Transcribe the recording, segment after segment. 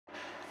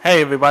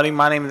Hey everybody,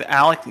 my name is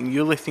Alex and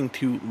you're listening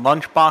to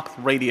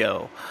Lunchbox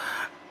Radio.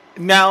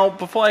 Now,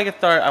 before I get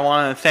started, I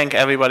want to thank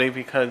everybody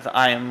because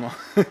I am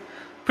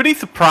pretty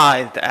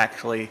surprised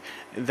actually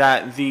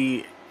that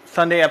the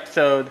Sunday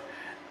episode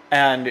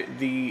and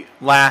the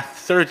last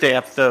Thursday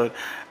episode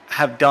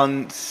have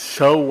done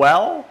so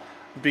well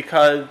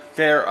because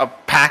they're a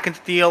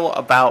package deal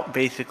about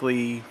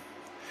basically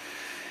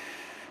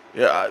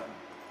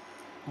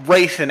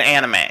race and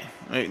anime.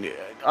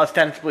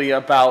 Ostensibly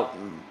about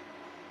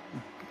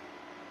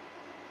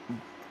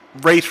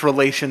race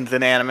relations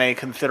in anime,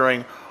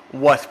 considering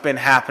what's been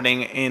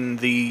happening in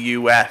the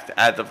U.S.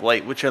 as of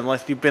late, which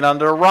unless you've been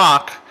under a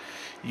rock,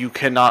 you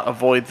cannot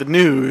avoid the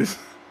news.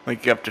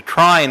 Like, you have to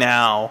try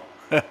now.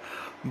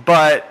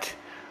 But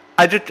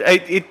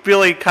it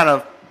really kind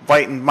of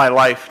brightened my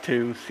life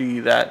to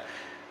see that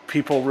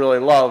people really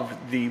love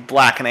the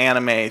Black and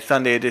Anime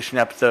Sunday Edition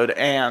episode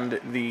and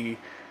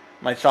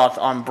my thoughts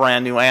on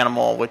Brand New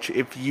Animal, which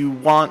if you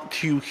want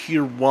to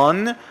hear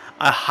one,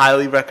 I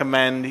highly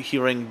recommend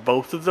hearing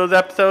both of those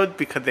episodes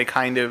because they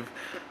kind of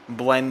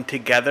blend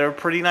together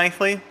pretty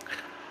nicely.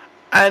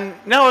 And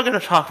now we're going to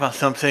talk about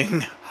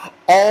something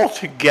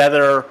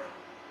altogether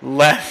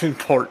less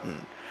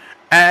important.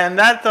 And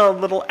that's a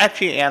little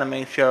ecchi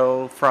anime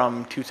show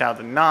from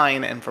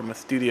 2009 and from a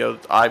studio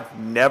I've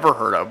never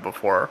heard of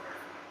before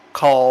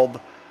called...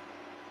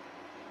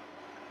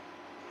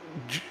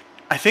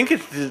 I think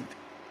it's the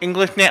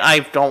English name. I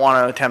don't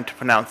want to attempt to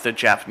pronounce the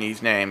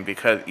Japanese name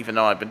because even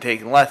though I've been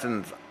taking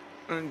lessons,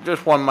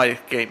 just one might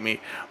escape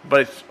me.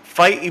 But it's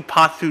Fight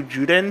Ipatsu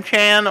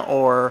Juden-chan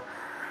or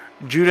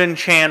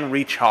Juden-chan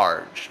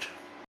Recharged.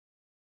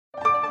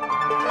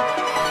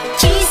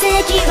 奇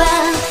跡は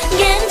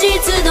現実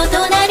の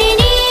隣に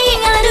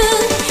ある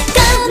必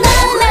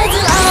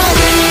ずあ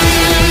る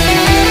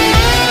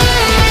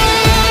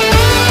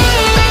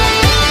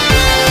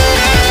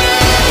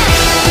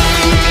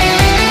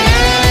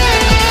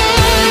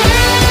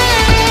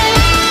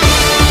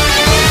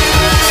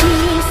小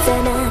さ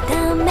なた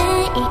め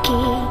息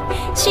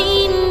心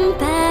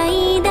配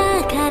だ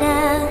から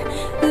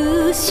後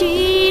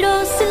ろ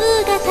姿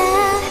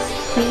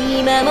見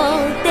守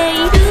ってい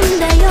るん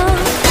だよ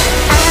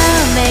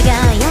雨が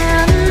止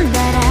んだ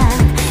ら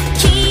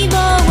希望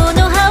の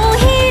葉を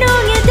広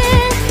げて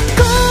光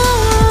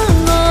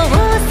合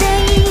成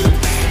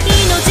命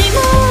も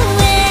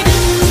得る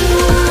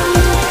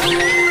例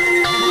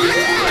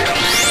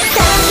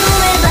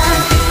えば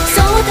そ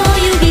っと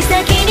指先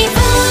に触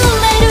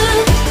れる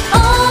想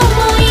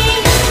い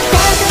例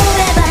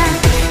えば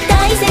大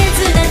切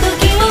な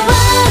時を忘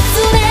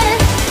れ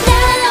な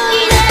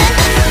いで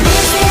目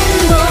線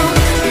を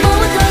も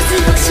っと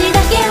少し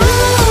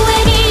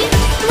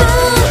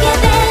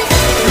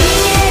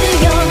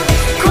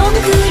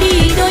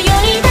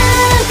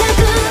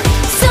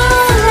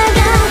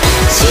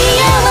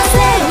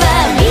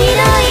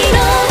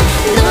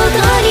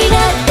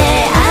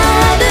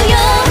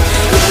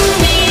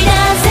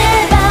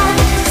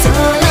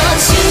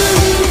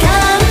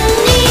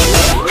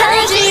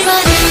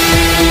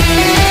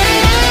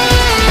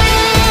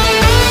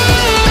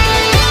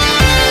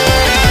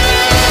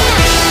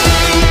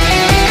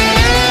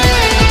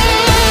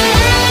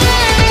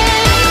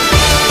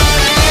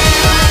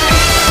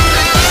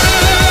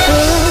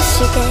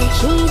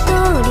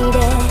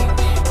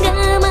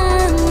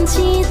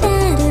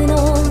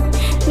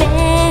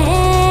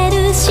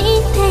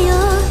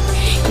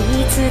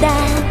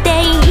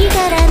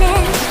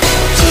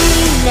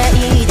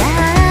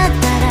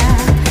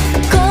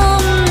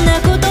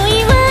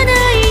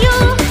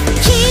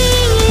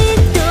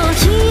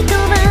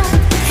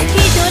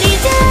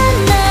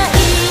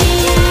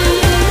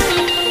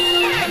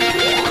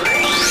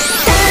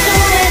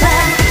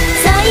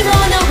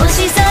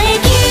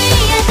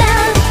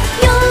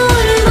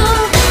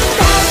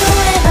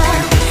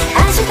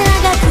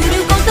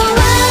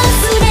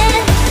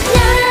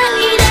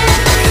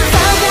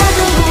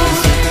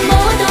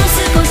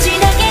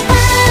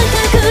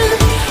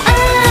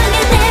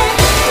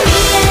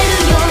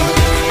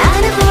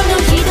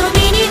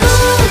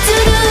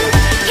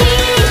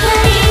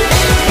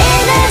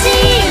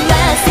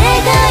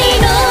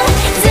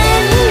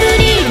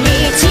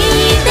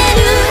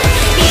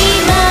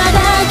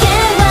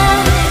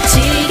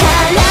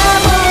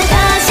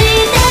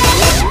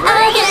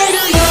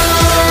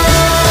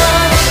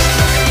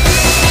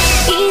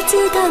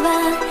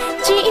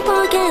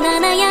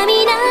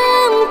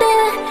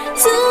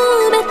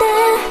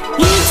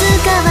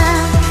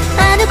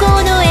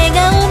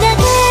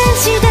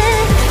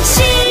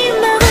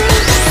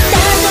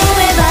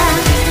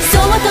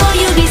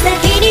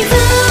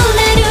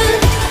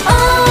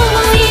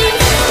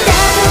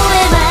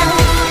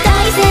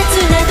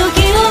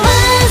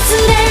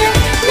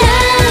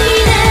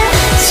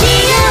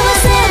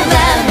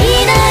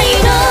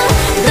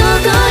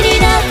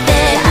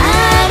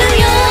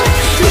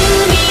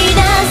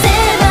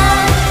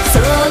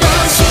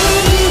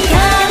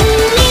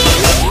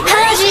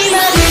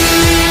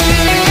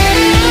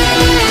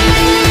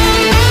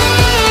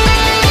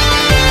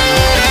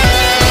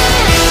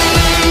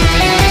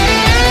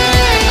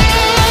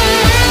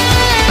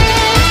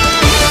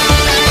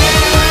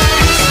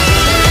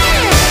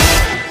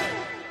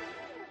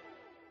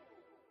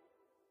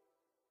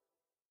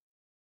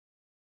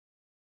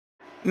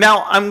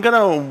Now, I'm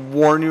gonna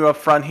warn you up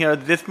front here.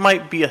 This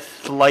might be a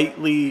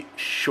slightly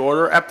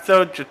shorter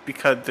episode, just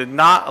because there's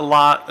not a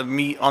lot of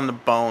meat on the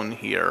bone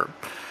here.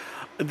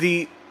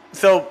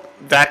 So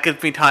that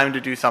gives me time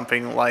to do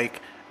something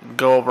like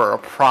go over a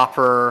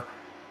proper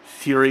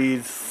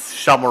series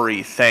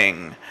summary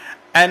thing.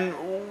 And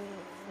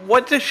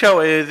what the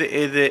show is it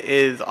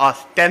is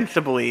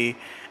ostensibly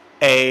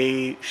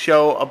a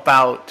show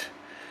about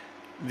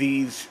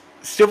these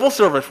civil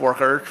service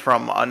workers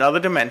from another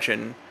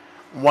dimension,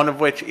 one of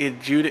which is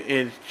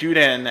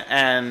Juden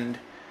and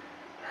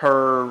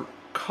her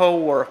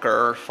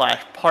co-worker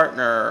slash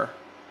partner,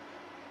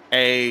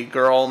 a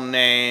girl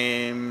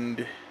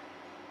named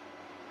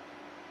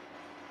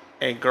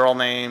give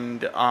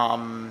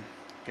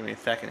me a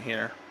second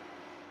here.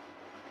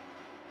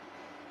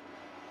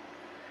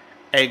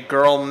 A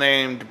girl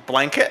named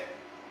Blanket.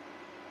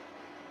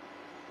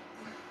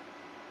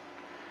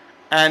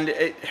 And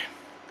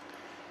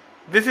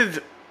this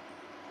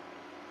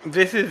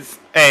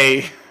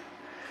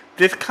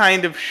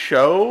kind of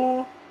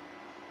show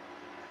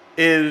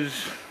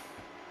it's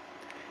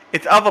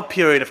of a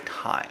period of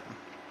time.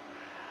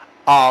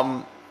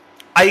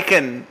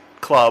 Icon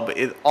Club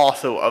is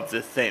also of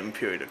the same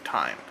period of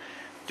time.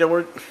 There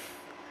were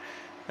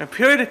a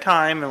period of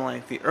time in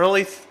like the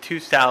early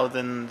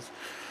 2000s,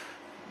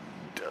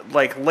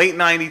 like late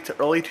 90s to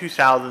early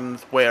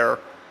 2000s, where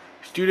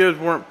studios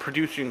weren't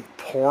producing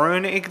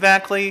porn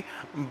exactly,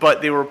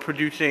 but they were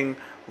producing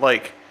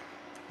like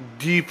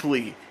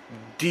deeply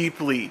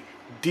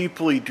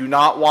do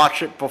not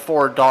watch it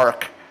before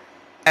dark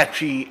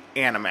ecchi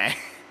anime.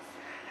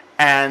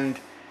 And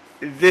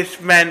this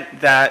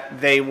meant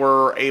that they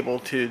were able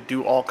to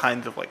do all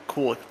kinds of like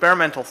cool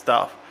experimental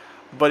stuff,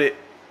 but it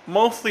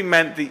mostly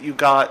meant that you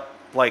got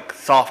like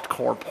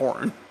softcore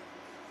porn.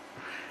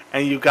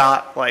 And you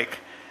got like,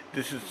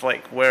 this is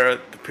like where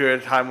the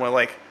period of time where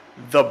like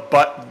the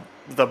butt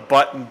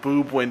and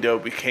boob window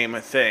became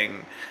a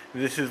thing.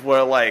 This is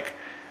where like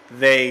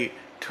they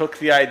took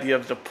the idea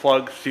of the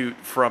plug suit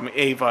from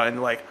Ava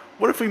and like,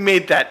 what if we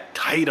made that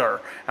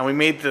tighter and we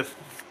made the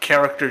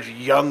characters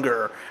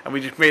younger and we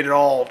just made it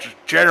all just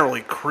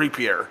generally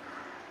creepier.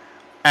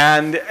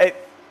 And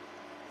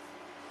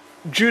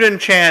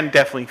Juden-chan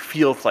definitely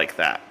feels like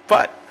that.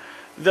 But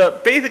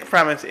the basic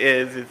premise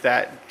is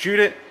that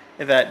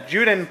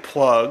Juden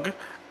Plug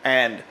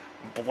and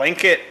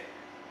Blanket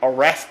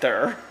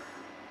Arrestor,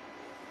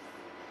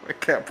 I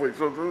can't believe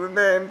those are the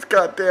names,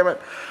 god damn it,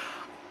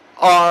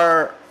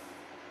 are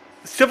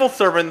civil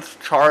servants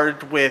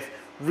charged with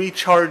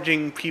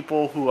recharging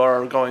people who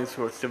are going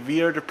through a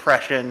severe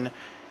depression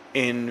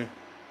in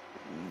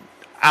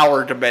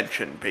our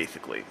dimension,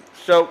 basically.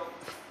 So,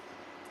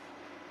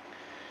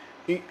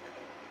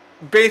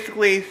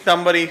 basically,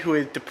 somebody who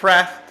is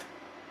depressed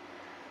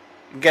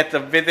gets a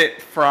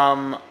visit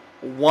from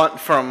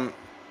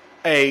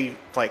a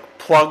like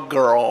plug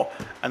girl,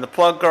 and the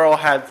plug girl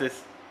has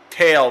this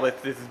tail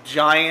that's this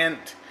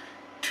giant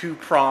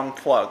 2-prong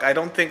plug. I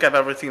don't think I've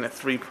ever seen a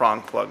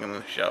 3-prong plug in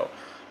the show,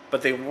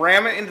 but they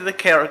ram it into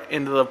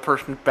the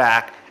person's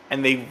back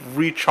and they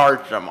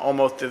recharge them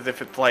almost as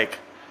if it's like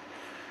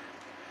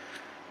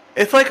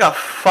a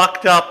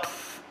fucked up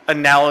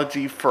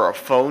analogy for a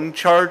phone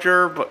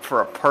charger, but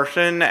for a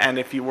person. And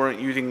if you weren't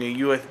using a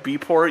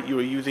USB port, you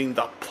were using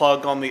the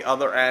plug on the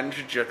other end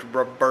to just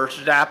reverse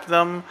zap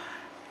them.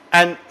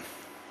 And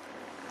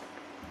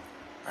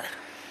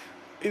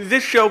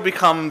this show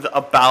becomes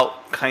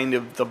about kind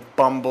of the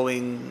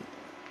bumbling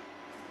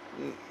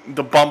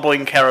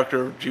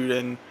character of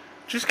Juden,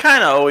 just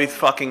kind of always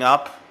fucking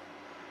up.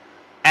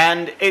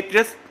 And it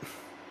just,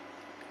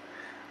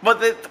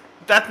 but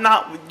that's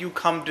not what you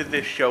come to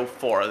this show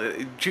for.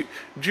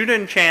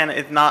 Juden-chan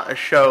is not a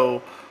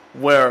show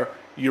where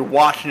you're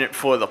watching it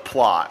for the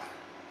plot.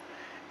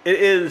 It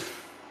is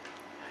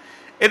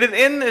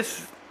in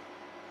this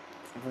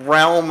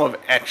realm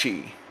of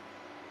ecchi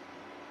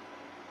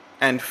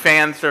and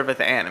fan service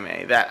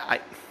anime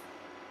that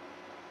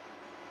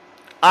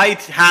I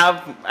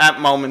have at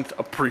moments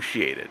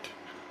appreciated.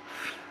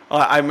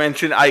 I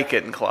mentioned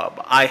Icon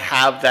Club. I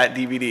have that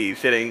DVD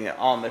sitting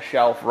on the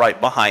shelf right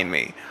behind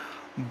me.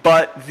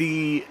 But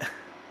the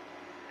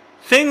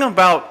thing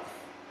about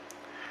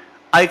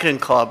Icon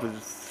Club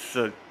is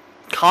a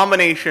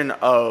combination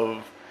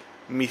of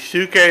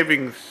Misuke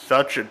being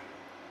such a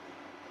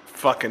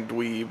fucking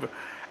dweeb,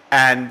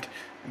 and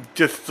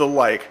just the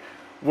like,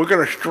 we're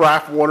gonna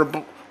strap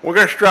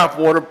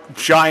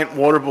giant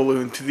water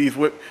balloon to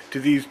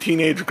these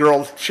teenage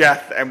girls'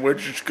 chests, and we're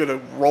just gonna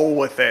roll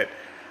with it.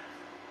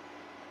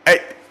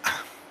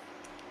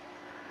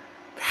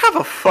 Have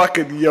a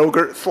fucking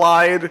yogurt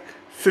slide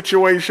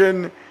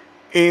situation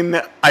in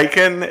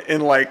Icon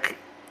in like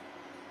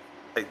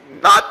I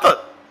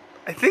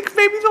think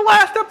maybe the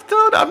last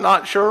episode. I'm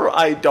not sure.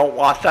 I don't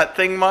watch that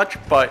thing much,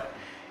 but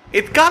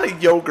it's got a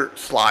yogurt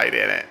slide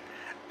in it.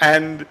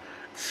 And in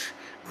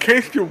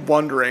case you're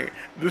wondering,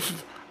 this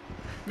is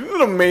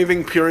an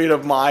amazing period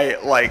of my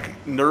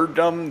like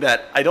nerddom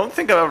that I don't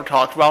think I've ever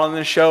talked about on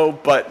this show,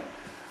 but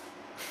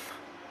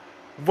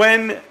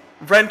when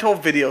rental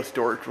video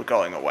stores were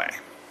going away.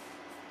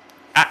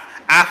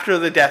 After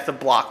the death of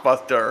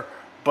Blockbuster,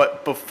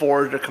 but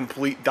before the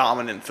complete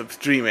dominance of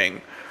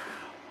streaming,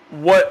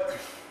 what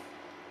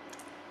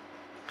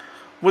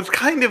was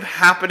kind of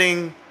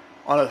happening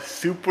on a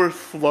super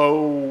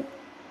slow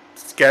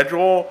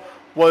schedule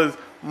was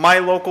my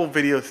local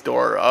video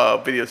store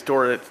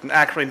that's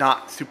actually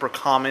not super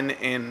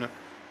common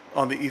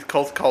on the East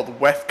Coast, called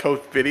West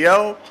Coast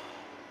Video,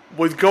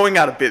 was going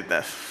out of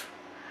business.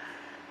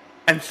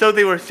 And so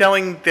they were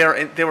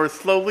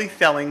slowly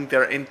selling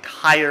their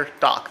entire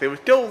stock. They were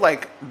still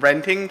like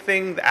renting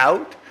things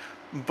out,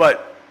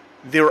 but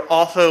they were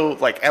also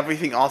like,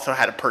 everything also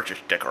had a purchase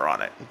sticker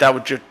on it. That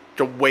was just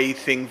the way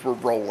things were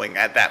rolling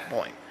at that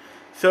point.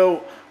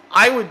 So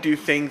I would do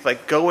things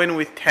like go in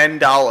with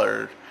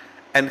 $10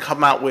 and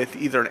come out with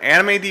either an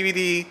anime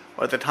DVD,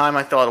 or at the time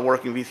I still had a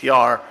working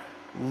VCR,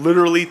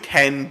 literally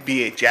 10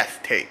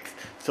 VHS tapes.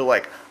 So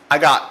like, I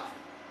got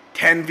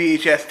 10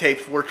 VHS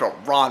tapes worth of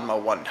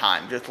Ranma one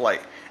time, just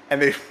like,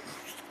 and they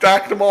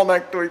stacked them all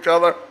next to each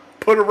other,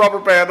 put a rubber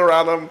band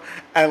around them,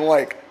 and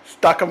like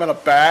stuck them in a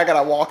bag, and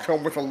I walked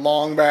home with a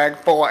long bag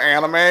full of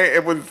anime.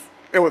 It was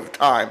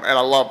time, and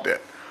I loved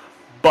it.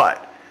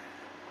 But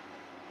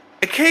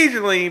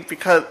occasionally,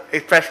 because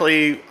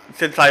especially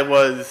since I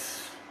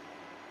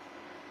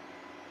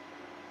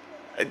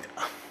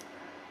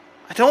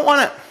don't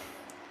want to,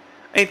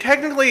 I mean,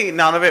 technically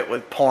none of it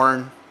was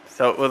porn.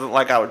 So it wasn't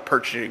like I was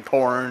purchasing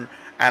porn,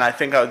 and I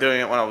think I was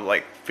doing it when I was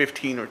like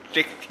 15 or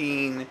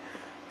 16.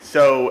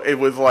 So it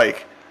was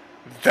like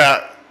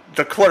that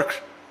the clerks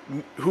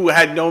who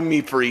had known me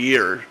for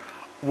years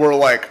were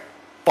like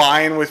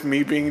fine with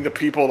me being the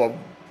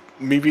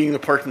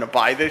person to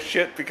buy this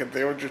shit, because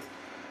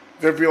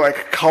they'd be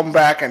like, come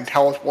back and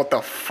tell us what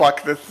the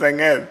fuck this thing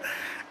is.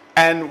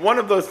 And one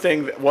of those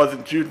things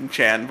wasn't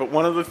Juden-chan, but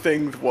one of the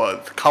things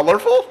was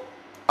Colorful.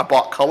 I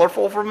bought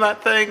Colorful from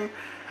that thing.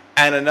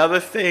 And another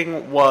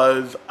thing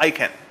was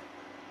Icon.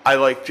 I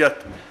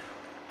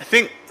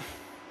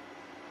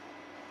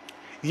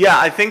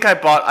think I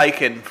bought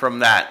Icon from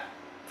that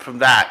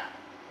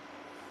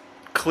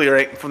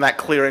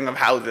clearing of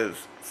houses,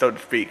 so to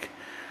speak.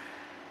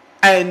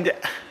 And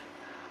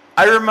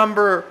I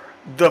remember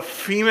the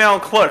female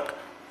clerk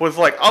was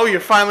like, "Oh, you're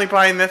finally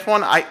buying this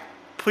one?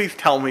 Please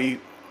tell me,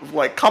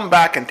 like, come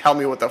back and tell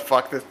me what the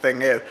fuck this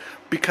thing is,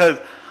 because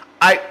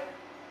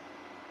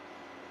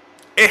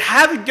it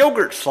had a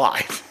yogurt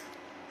slide.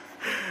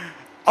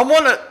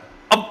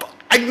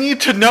 I need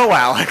to know,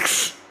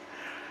 Alex."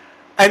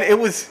 And I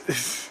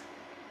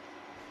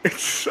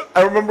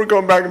remember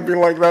going back and being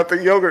like, that's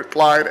a yogurt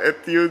slide.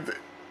 It's used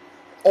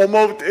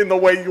almost in the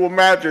way you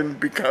imagine,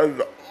 because,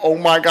 oh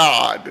my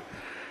god,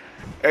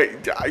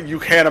 you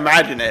can't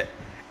imagine it.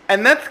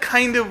 And that's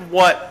kind of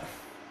what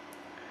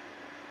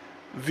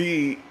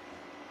the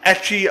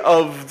ecchi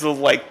of the,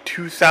 like,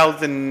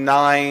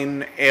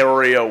 2009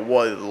 area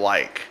was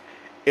like.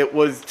 It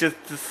was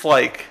just this,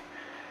 like,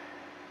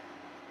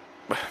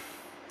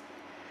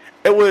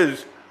 it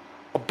was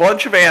a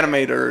bunch of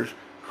animators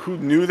who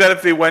knew that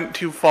if they went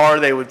too far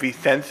they would be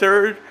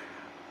censored,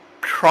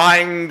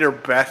 trying their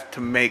best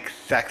to make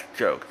sex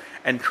jokes,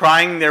 and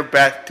trying their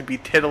best to be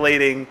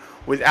titillating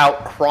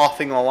without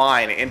crossing the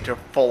line into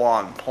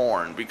full-on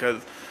porn,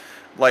 because,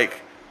 like,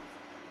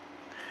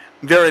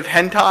 there is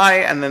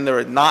hentai, and then there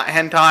is not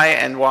hentai,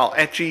 and while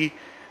ecchi,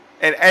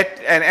 and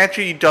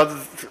ecchi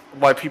does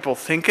why people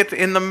think it's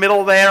in the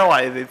middle there,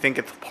 why they think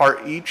it's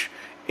part each,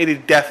 it is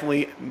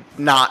definitely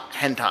not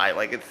hentai.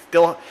 Like, it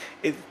still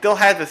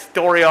has a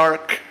story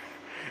arc.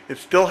 It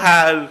still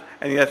has,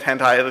 and yes,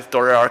 hentai has a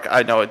story arc,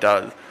 I know it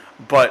does,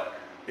 but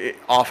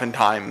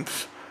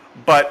oftentimes.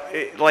 But,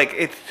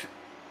 it's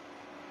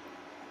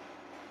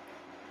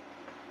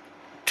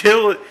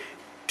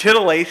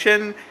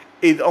titillation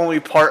is only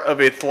part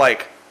of its,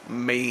 like,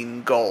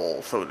 main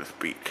goal, so to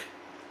speak.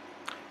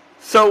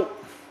 So,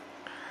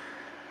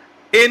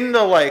 in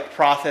the, like,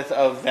 process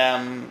of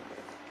them,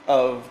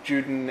 of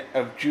Juden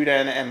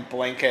and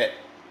Blanket,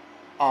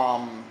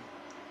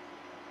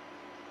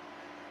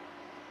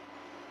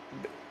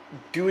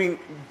 doing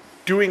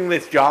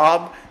this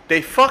job,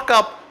 they fuck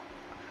up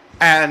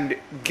and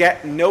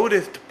get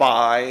noticed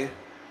by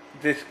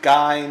this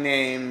guy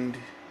named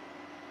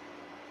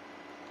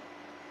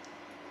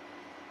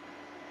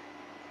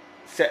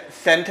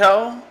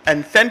Sento,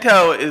 and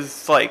Sento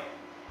is like,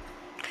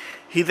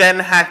 he then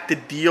has to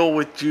deal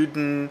with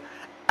Juden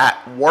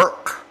at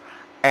work,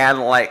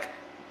 and like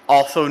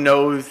also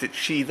knows that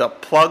she's a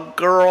plug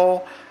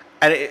girl,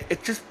 and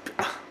it just,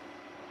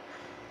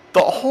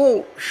 the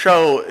whole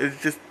show is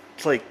just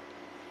like,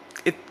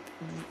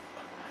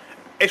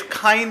 it's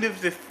kind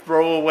of this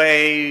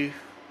throwaway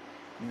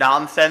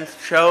nonsense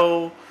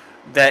show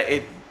that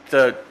it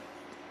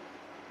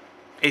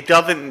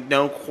doesn't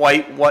know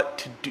quite what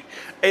to do.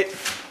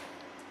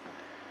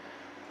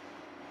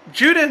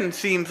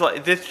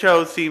 This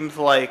show seems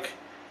like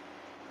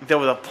there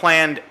was a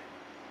planned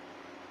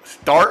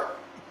start,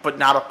 but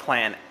not a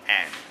planned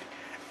end.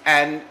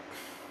 And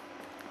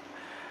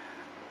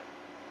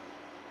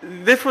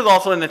this was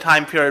also in the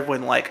time period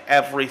when like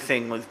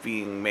everything was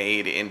being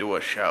made into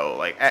a show.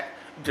 Like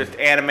just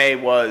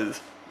anime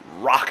was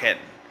rockin',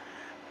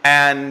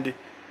 and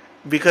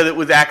because it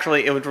was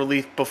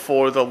released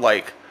before the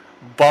like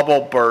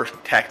bubble burst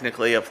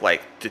technically of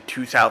like the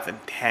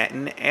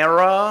 2010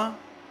 era.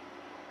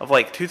 Of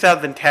like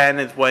 2010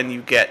 is when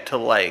you get to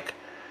like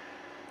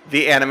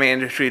the anime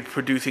industry is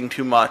producing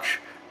too much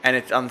and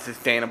it's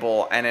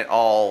unsustainable and it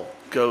all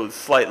goes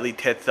slightly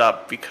tits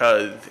up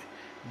because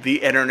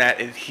the internet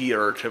is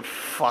here to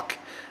fuck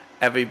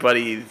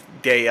everybody's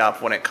day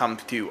up when it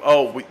comes to,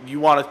 oh,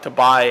 you want us to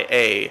buy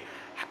a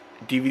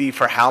DVD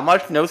for how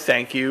much? No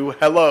thank you.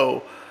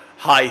 Hello,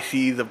 high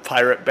seas of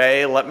Pirate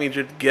Bay. Let me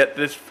just get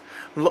this,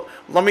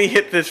 let me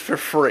hit this for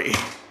free.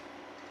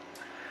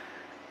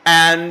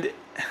 And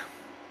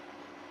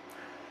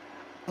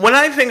when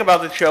I think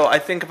about the show, I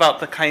think about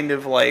the kind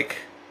of like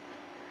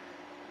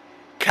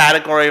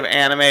category of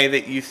anime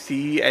that you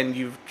see and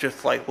you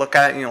just like look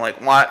at it and you're like,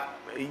 what?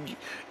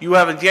 You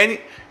have a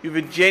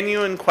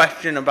genuine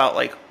question about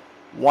like,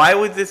 why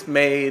was this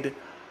made?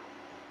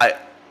 I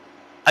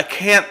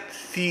can't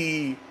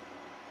see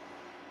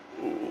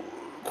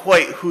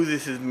quite who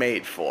this is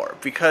made for,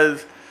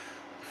 because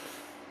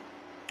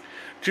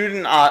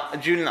Juden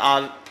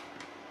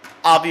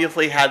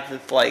obviously has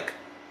this like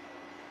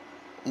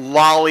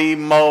lolly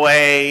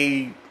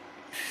moe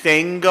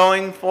thing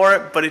going for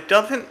it, but it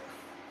doesn't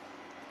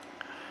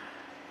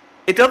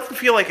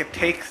feel like it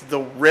takes the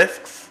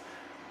risks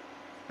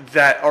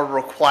that are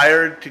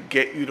required to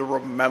get you to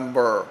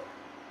remember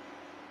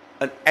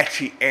an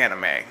ecchi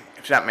anime,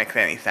 if that makes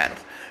any sense.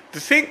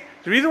 The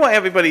reason why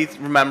everybody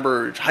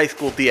remembers High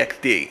School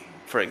DxD,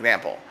 for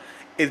example,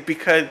 is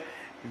because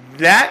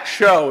that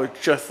show is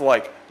just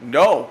like,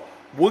 no,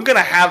 we're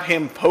gonna have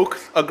him poke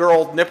a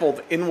girl's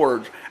nipples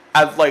inwards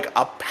as like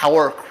a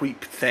power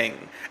creep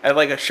thing, as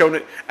like a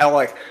shonen, and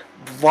like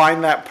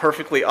line that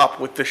perfectly up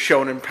with the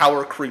shonen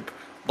power creep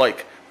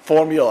like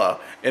formula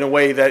in a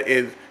way that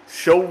is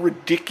so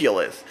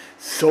ridiculous,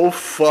 so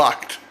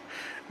fucked,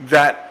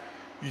 that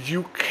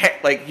you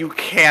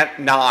can't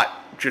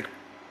not just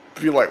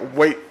be like,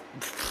 wait,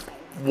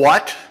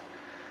 what?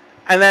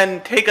 And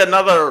then take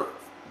another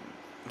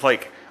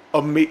like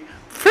fairly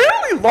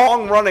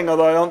long running,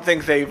 although I don't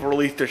think they've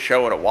released a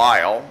show in a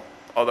while,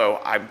 although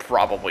I'm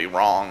probably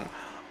wrong,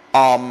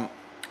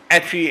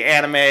 ecchi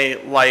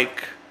anime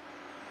like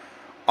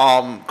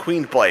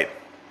Queen's Blade.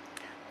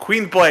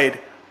 Queen's Blade,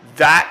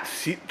 that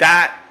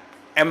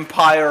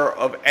empire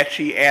of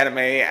ecchi anime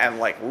and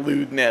like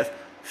lewdness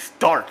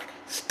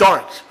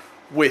starts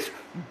with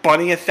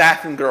Bunny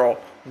Assassin Girl,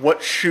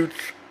 what shoots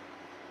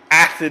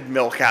acid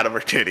milk out of her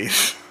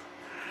titties.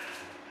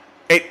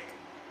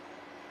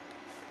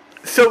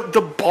 So the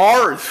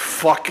bar is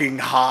fucking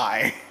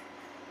high.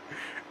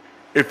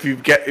 If you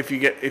get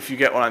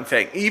what I'm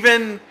saying.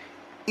 Even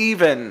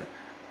an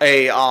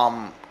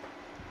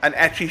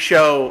ecchi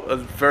show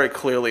is very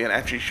clearly an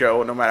ecchi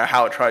show, no matter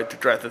how it tries to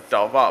dress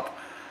itself up.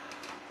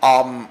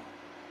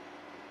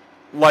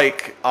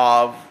 What's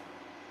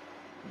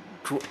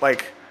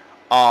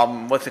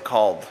it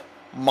called?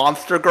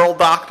 Monster Girl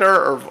Doctor,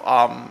 or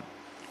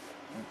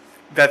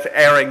that's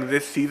airing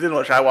this season,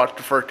 which I watched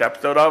the first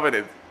episode of, and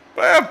it's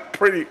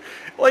pretty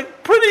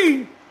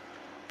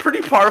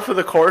par for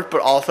the course, but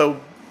also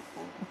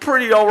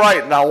pretty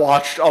alright, and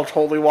I'll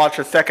totally watch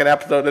a second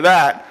episode of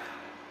that.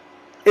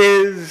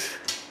 It's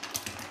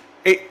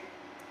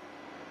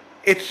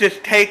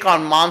just take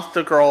on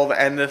Monster Girl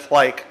and this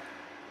like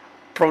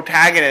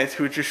protagonist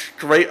who's just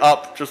straight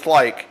up just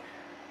like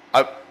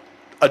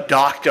a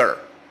doctor,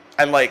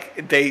 and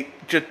like they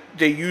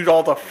use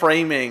all the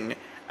framing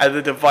as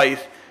a device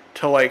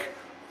to like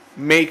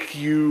make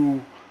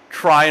you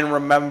try and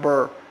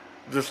remember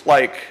this.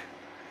 Like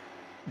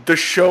the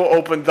show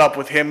opens up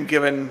with him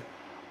giving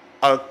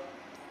a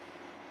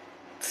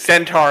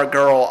centaur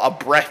girl a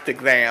breast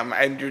exam,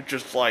 and you're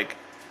just like,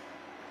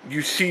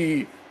 you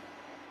see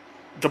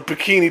the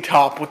bikini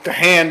top with the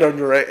hand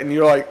under it, and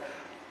you're like,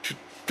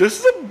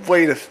 this is a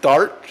way to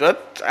start.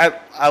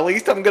 At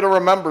least I'm going to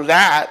remember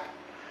that.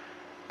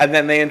 And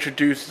then they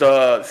introduce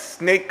the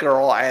Snake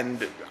Girl,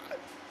 and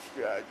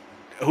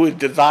who is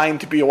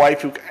designed to be a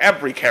waifu.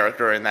 Every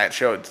character in that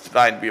show is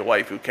designed to be a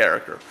waifu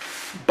character.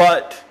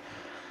 But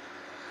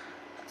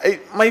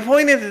my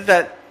point is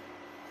that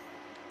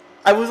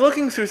I was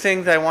looking through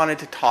things I wanted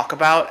to talk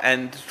about,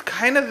 and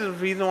kind of the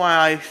reason why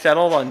I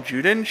settled on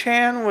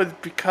Juden-chan was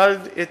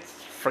because it's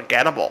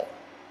forgettable.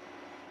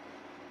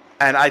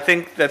 And I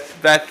think that's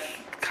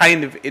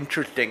kind of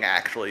interesting,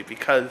 actually,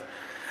 because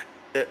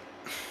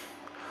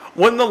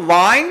when the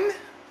line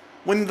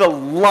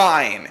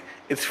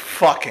is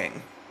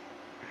fucking,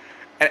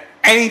 and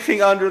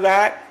anything under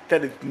that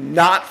is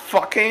not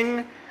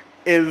fucking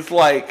is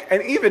like,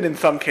 and even in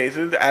some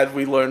cases, as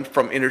we learned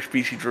from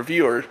interspecies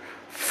reviewers,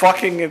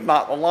 fucking is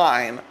not the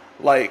line.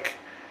 Like,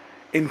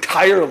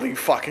 entirely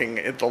fucking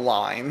is the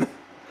line.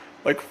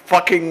 Like,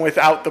 fucking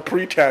without the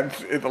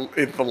pretense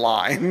is the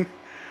line.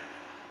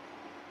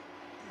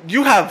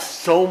 you have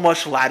so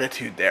much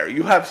latitude there.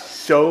 You have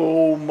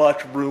so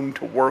much room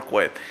to work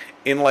with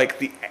in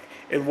like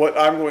in what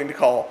I'm going to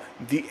call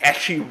the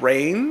ecchi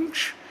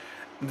range,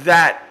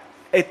 that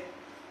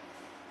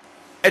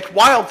it's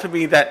wild to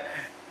me that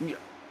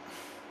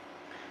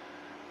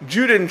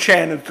Juden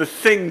Chan is the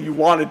thing you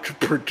wanted to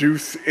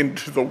produce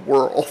into the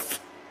world.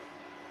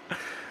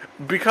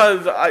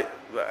 Because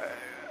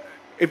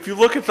if you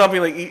look at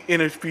something like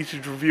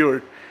Interspecies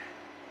Reviewer,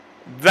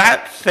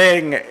 that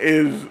thing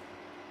is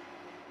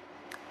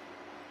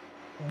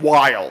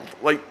wild.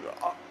 Like,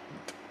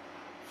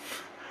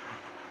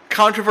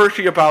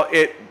 controversy about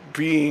it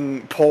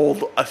being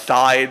pulled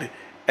aside.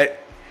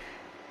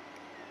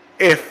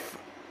 If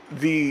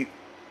the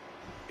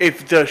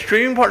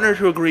streaming partners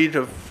who agreed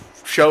to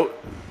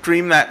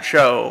stream that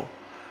show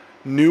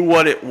knew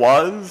what it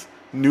was,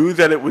 knew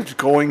that it was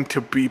going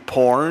to be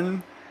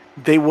porn,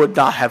 they would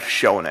not have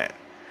shown it.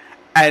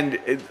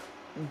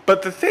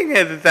 But the thing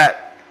is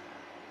that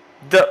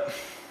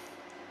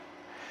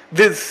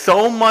there's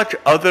so much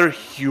other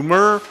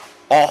humor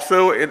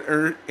also in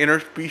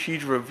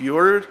Interspecies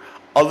Reviewers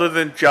other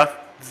than just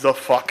the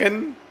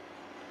fucking.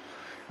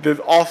 There's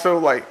also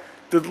like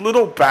the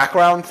little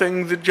background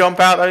things that jump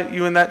out at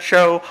you in that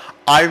show.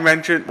 I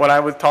mentioned when I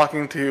was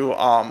talking to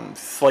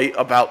Slate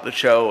about the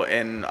show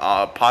in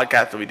a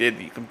podcast that we did,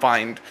 you can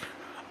find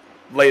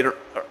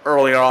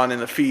earlier on in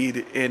the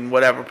feed in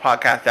whatever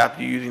podcast app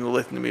you're using to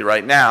listen to me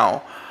right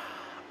now.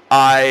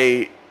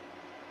 He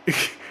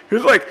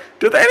was like,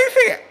 did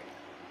anything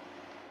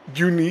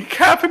unique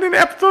happen in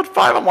episode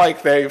 5? I'm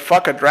like, they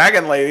fuck a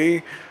dragon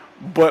lady,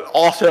 but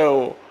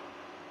also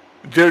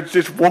there's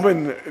this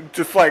woman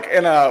just like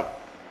in a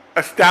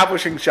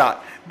establishing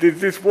shot.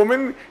 There's this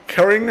woman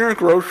carrying her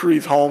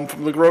groceries home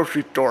from the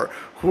grocery store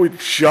who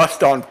is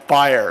just on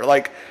fire.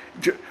 Like,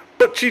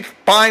 but she's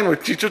fine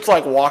with, she's just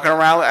like walking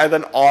around as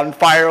an on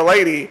fire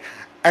lady.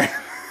 And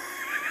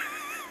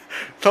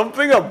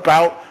something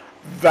about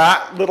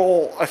that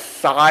little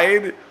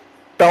aside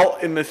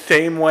felt in the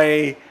same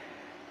way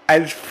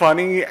as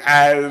funny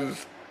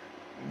as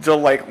the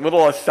like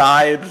little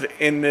asides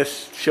in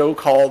this show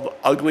called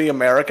Ugly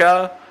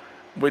America,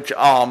 which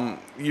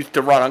used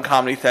to run on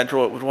Comedy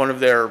Central. It was one of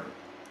their,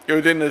 it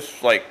was in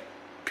this like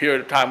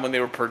period of time when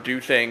they were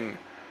producing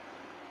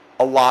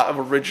a lot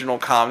of original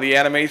comedy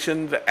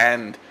animations,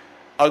 and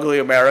Ugly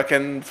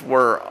Americans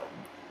were,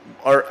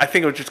 or I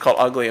think it was just called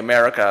Ugly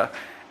America.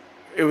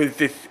 It was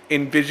this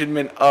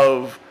envisionment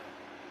of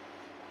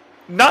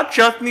not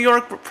just New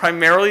York, but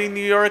primarily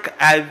New York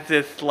as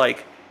this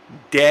like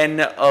den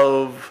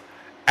of,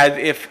 as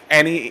if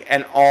any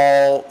and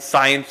all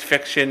science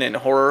fiction and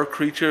horror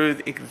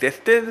creatures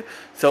existed.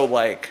 So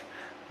like,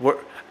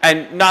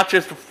 and not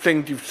just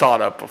things you've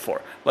thought of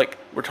before. Like,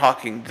 we're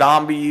talking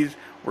zombies,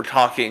 we're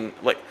talking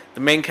like the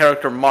main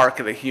character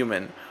Mark is a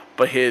human,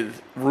 but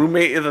his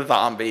roommate is a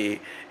zombie,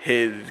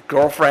 his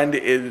girlfriend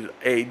is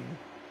a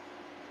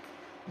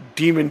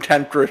demon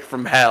temptress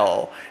from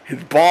hell,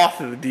 his boss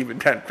is a demon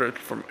temptress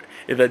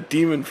is a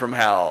demon from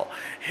hell,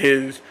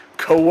 his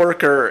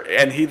coworker,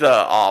 and he's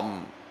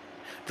the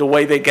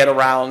way they get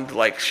around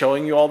like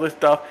showing you all this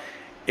stuff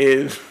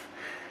is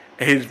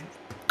his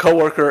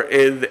coworker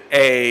is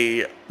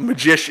a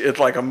magician. It's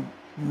like a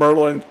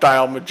Merlin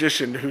style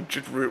magician who's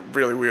just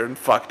really weird and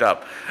fucked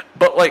up.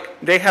 But like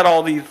they had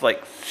all these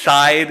like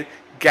side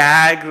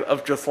gags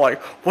of just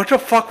like, what the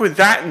fuck was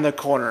that in the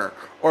corner?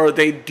 Or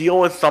they deal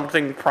with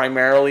something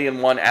primarily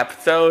in one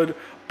episode,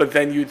 but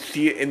then you'd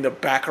see it in the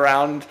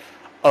background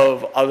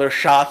of other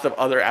shots of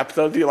other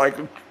episodes. You're like,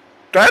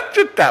 that's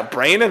just that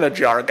brain in a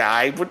jar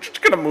guy. We're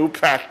just gonna move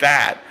past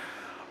that.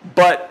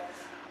 But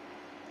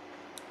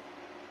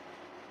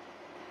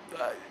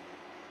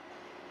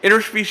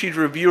Interspecies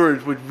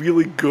Reviewers was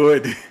really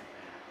good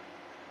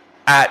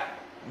at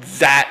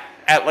that,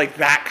 at like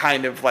that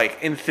kind of like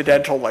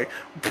incidental, like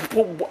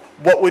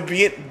what would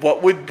be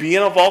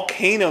in a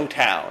volcano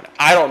town?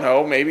 I don't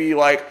know. Maybe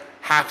like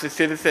half the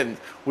citizens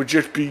would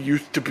just be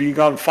used to being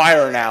on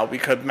fire now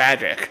because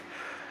magic.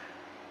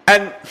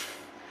 And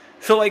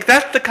so like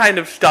that's the kind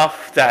of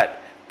stuff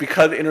that,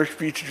 because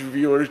Interspecies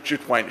Reviewers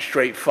just went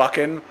straight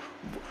fucking,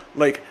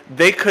 like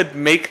they could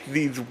make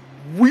these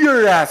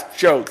weird ass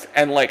jokes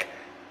and like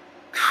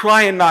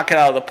try and knock it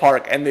out of the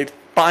park, and they'd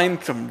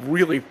find some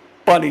really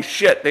funny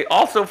shit. They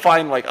also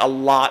find like a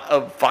lot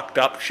of fucked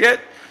up shit.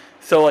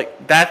 So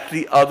like that's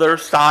the other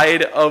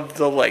side of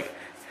the like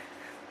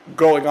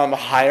going on the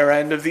higher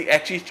end of the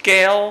ecchi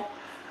scale.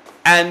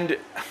 And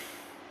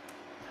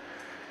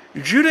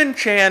Juden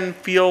Chan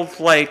feels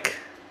like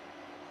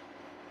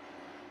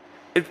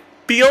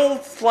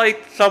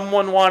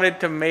someone wanted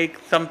to make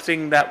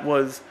something that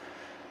was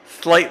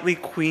slightly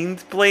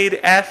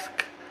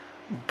Queensblade-esque,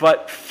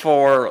 but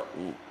for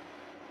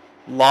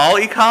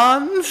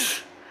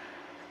lolicons.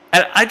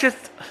 And I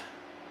just,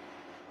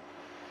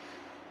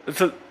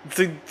 the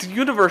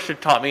universe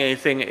had taught me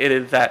anything, it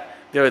is that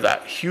there is a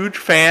huge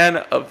fan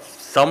of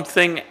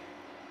something,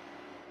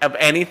 of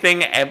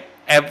anything,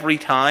 every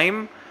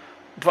time.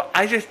 But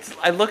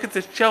I look at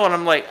this show and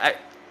I'm like,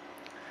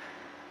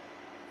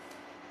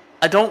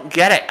 I don't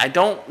get it. I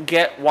don't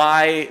get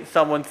why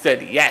someone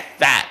said yes,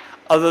 that,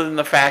 other than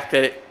the fact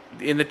that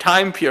in the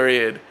time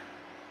period,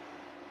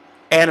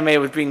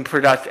 anime was being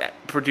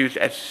produced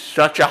at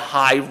such a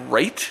high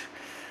rate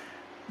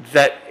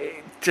that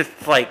it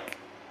just like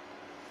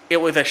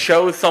it was a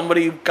show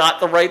somebody got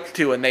the rights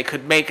to and they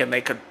could make and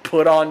they could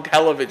put on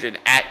television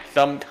at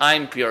some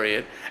time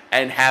period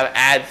and have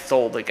ads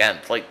sold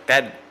against. Like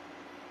that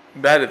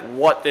is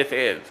what this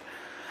is.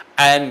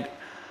 And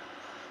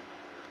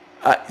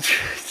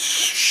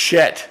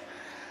shit.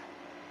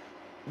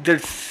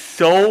 I'm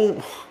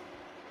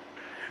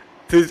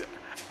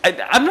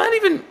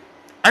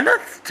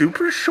not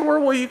super sure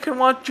where you can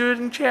watch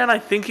Juden-chan. I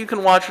think you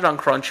can watch it on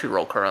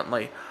Crunchyroll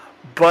currently.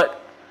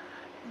 But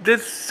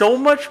there's so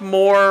much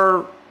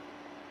more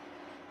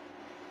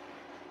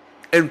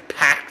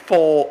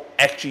impactful,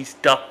 ecchi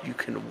stuff you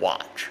can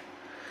watch.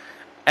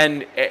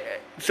 And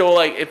so,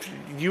 like, if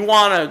you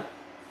want to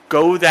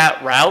go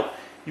that route,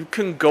 you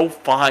can go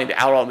find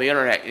out on the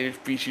internet in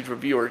Species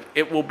Reviewers.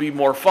 It will be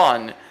more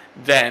fun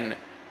than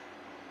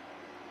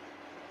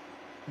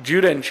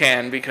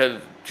Juden-chan,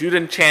 because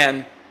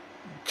Juden-chan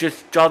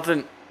just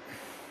doesn't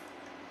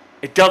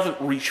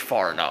reach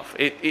far enough.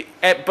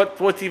 But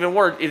what's even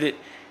worse is it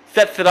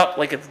sets it up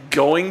like it's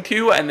going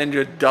to and then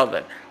just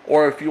doesn't.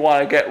 Or if you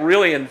want to get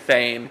really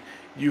insane,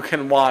 you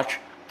can watch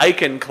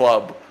Icon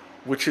Club,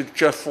 which is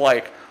just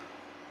like,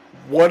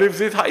 what if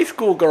this high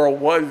school girl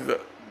was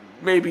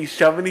maybe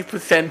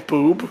 70%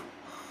 boob?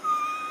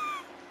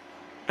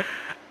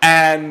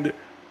 And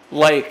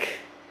like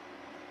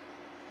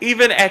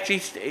even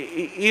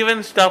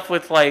stuff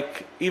with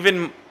like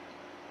even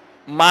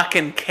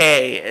Maken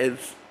K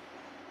is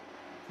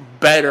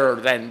better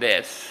than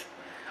this.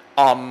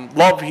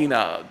 Love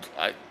Hina.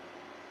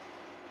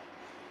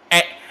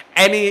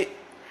 Any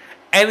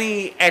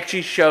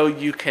ecchi show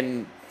you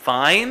can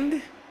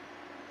find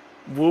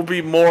will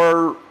be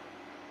more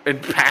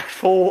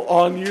impactful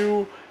on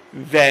you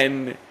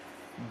than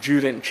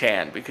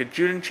Juden-chan, because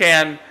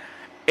Juden-chan,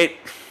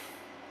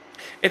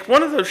 it's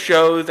one of those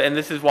shows, and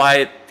this is why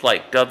it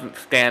like doesn't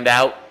stand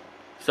out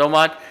so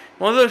much.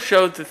 One of those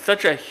shows that's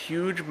such a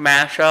huge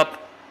mashup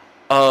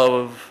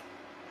of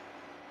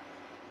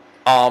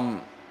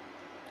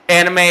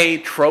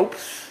anime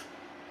tropes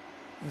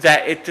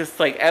that it's just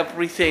like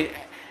everything,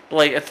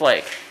 like it's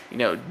like, you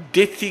know,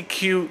 ditzy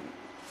cute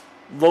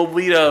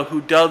Lolita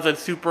who does a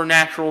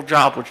supernatural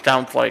job, which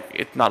sounds like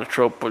it's not a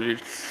trope, but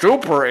it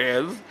super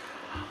is.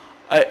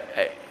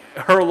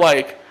 Her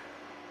like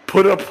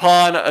put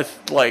upon a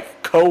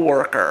like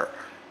coworker,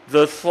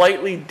 the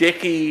slightly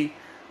dicky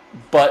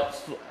but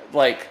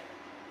like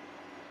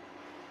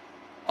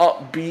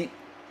upbeat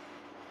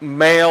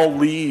male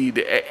lead.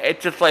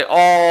 It just like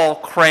all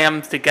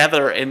crams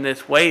together in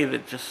this way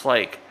that just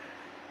like,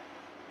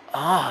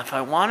 if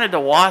I wanted to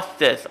watch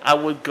this, I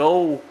would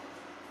go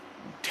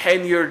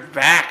 10 years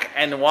back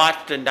and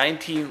watch the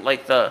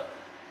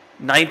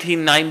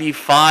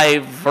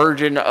 1995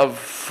 version of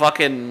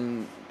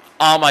fucking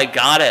Oh My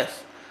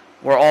Goddess,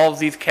 where all of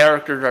these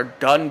characters are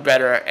done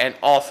better and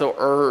also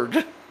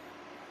erred.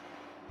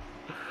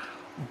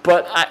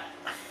 But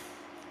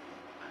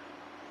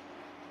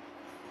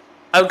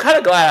I'm kind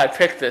of glad I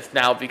picked this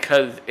now,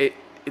 because it's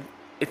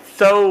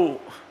so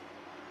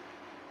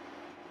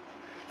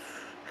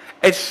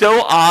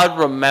odd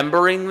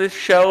remembering this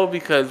show,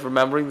 because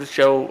remembering the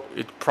show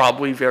is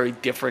probably very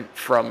different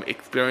from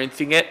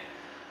experiencing it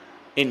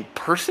in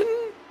person.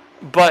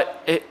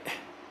 But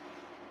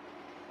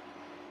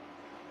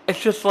it's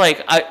just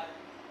like I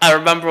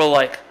remember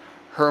like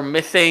her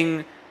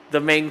missing the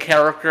main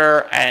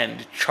character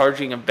and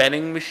charging a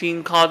vending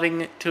machine,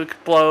 causing it to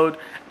explode.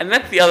 And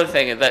that's the other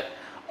thing, is that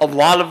a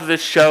lot of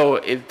this show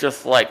is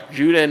just like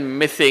Juden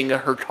missing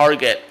her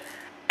target,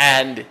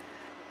 and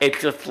it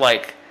just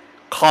like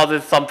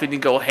causes something to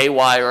go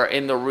haywire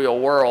in the real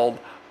world.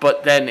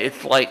 But then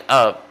it's like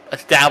a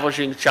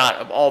establishing shot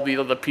of all these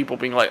other people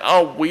being like,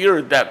 oh,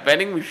 weird, that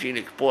vending machine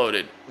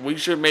exploded. We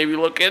should maybe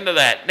look into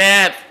that.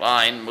 Nah, it's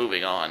fine,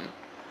 moving on.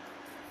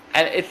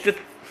 And it's just,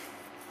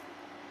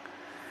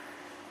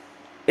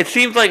 it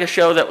seems like a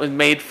show that was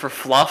made for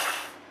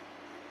fluff.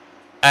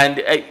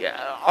 And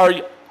are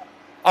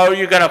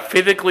you gonna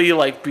physically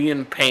like be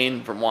in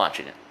pain from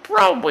watching it?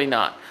 Probably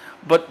not.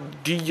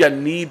 But do you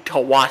need to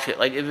watch it?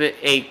 Like, is it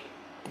a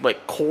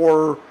like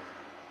core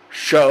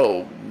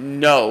show?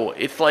 No.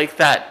 It's like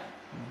that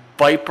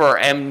Viper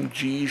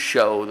MG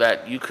show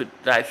that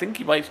I think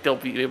you might still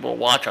be able to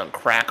watch on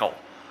Crackle.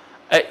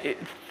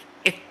 It's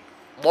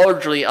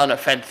largely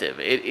unoffensive.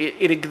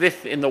 It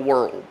exists in the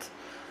world.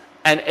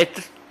 And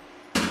it's,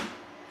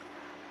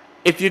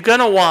 if you're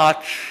gonna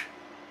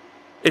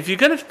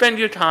spend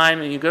your time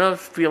and you're gonna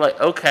feel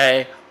like,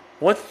 okay,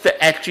 what's the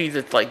ecchi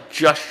that's like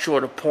just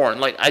short of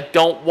porn? Like, I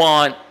don't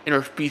want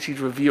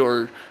Interspecies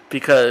Reviewers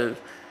because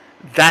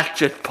that's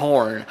just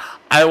porn.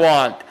 I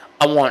want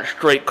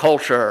straight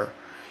culture.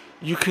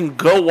 You can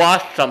go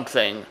watch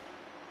something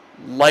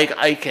like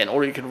Icon,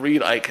 or you can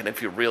read Icon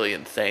if you're really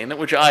insane,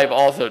 which I've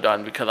also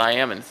done because I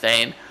am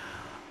insane.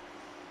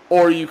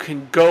 Or you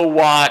can go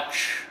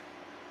watch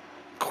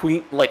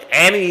Queen, like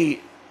any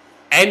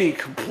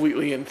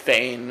completely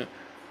insane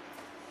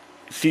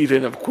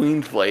season of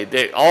Queensblade,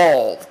 they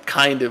all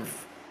kind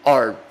of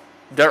are.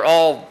 They're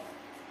all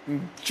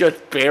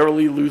just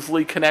barely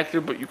loosely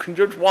connected, but you can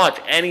just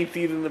watch any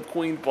season of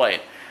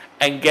Queensblade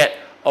and get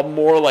a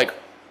more like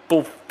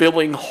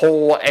fulfilling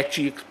whole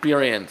ecchi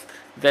experience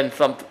than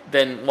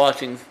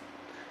watching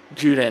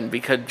Juden,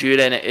 because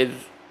Juden is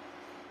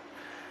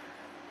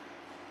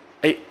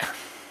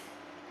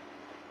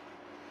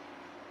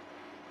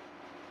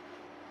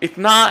it's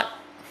not,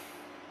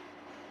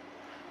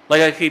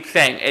 like I keep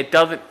saying, it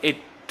doesn't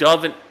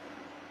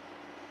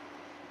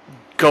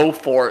go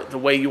for it the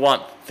way you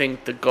want things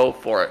to go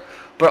for it,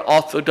 but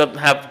also doesn't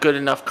have good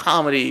enough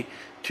comedy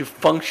to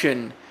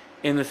function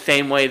in the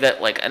same way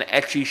that like an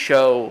ecchi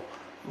show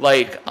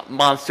like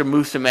Monster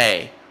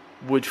Musume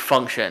would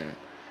function.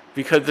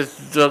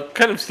 Because the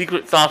kind of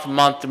secret sauce of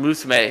Monster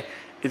Musume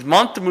is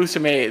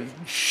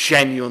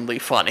genuinely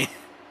funny.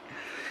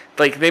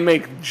 Like, they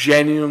make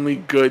genuinely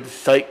good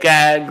sight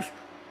gags.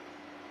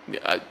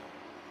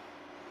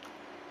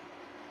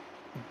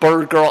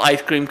 Bird Girl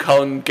ice cream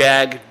cone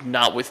gag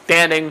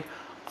notwithstanding.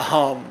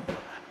 And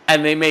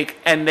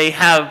they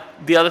have,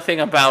 the other thing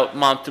about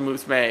Monster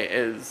Musume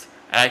is,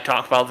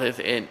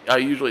 and I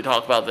usually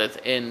talk about this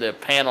in the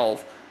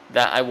panels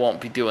that I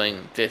won't be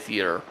doing this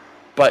year,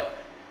 but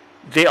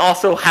they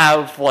also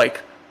have,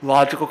 like,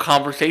 logical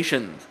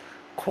conversations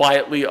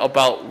quietly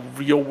about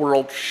real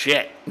world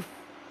shit.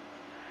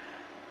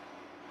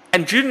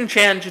 And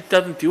Juden-chan just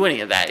doesn't do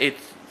any of that.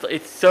 It's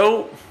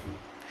so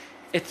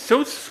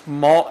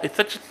small. It's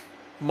such a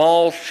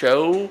small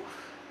show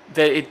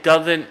that it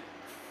doesn't.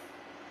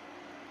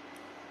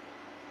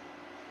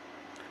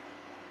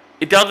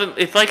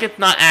 It's like it's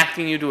not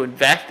asking you to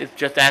invest. It's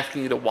just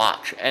asking you to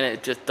watch, and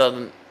it just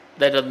doesn't.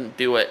 That doesn't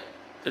do it.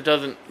 It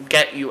doesn't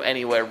get you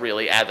anywhere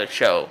really as a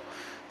show.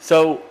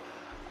 So,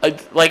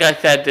 like I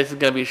said, this is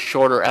going to be a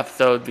shorter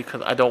episode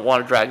because I don't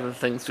want to drag the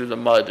things through the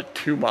mud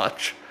too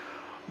much.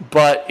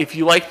 But if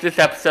you like this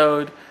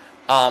episode,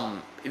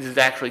 it is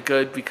actually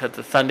good because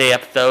the Sunday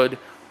episode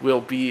will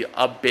be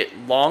a bit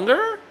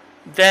longer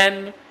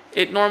than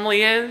it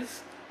normally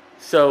is.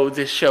 So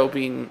this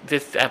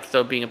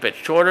episode being a bit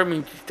shorter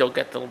means you still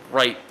get the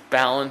right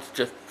balance,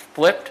 just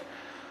flipped.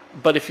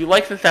 But if you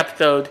like this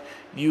episode,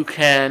 you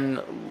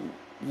can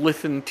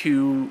listen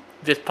to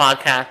this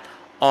podcast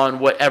on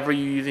whatever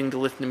you're using to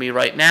listen to me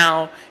right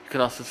now. You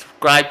can also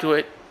subscribe to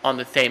it on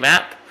the same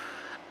app.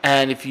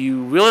 And if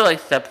you really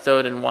like this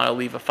episode and want to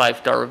leave a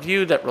 5-star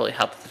review, that really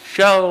helps the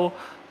show.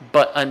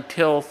 But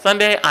until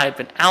Sunday, I've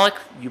been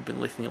Alex. You've been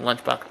listening to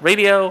Lunchbox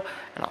Radio,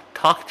 and I'll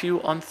talk to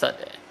you on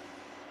Sunday.